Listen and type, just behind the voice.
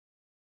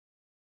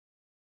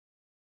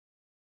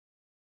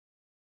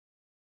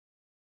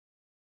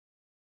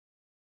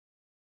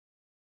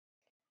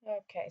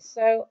Okay,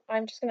 so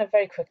I'm just going to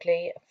very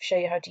quickly show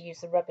you how to use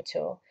the rubber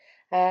tool.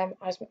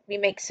 We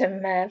make some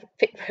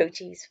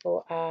Bitmojis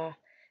for our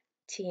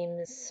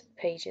Teams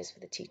pages for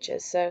the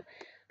teachers. So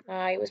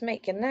I was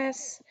making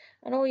this,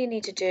 and all you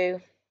need to do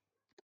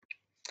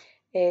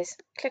is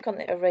click on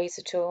the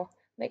eraser tool,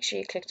 make sure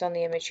you clicked on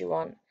the image you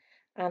want,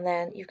 and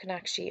then you can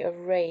actually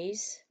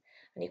erase,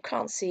 and you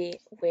can't see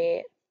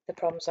where the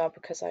problems are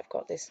because I've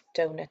got this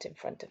donut in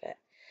front of it.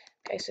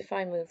 Okay, so if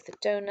I move the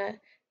donut,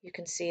 you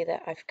can see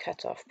that I've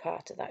cut off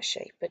part of that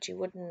shape, but you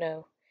wouldn't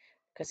know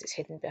because it's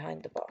hidden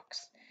behind the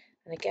box.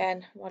 And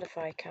again,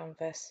 modify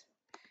canvas,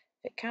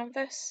 fit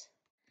canvas,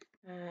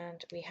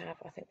 and we have,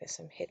 I think there's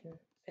some hidden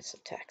bits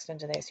of text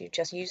under there. So you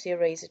just use the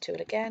eraser tool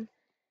again.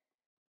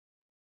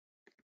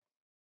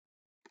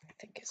 I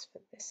think it's for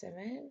this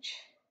image.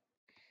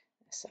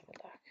 Let's have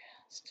a look.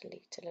 Let's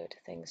delete a load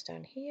of things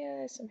down here.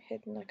 There's some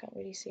hidden, I can't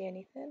really see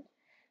anything.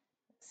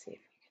 Let's see if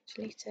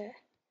we can delete it.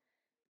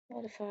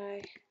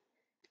 Modify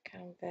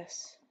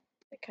canvas,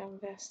 the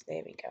canvas,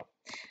 there we go.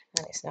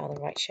 And it's now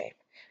the right shape.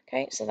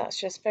 Okay, so that's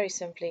just very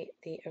simply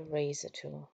the eraser tool.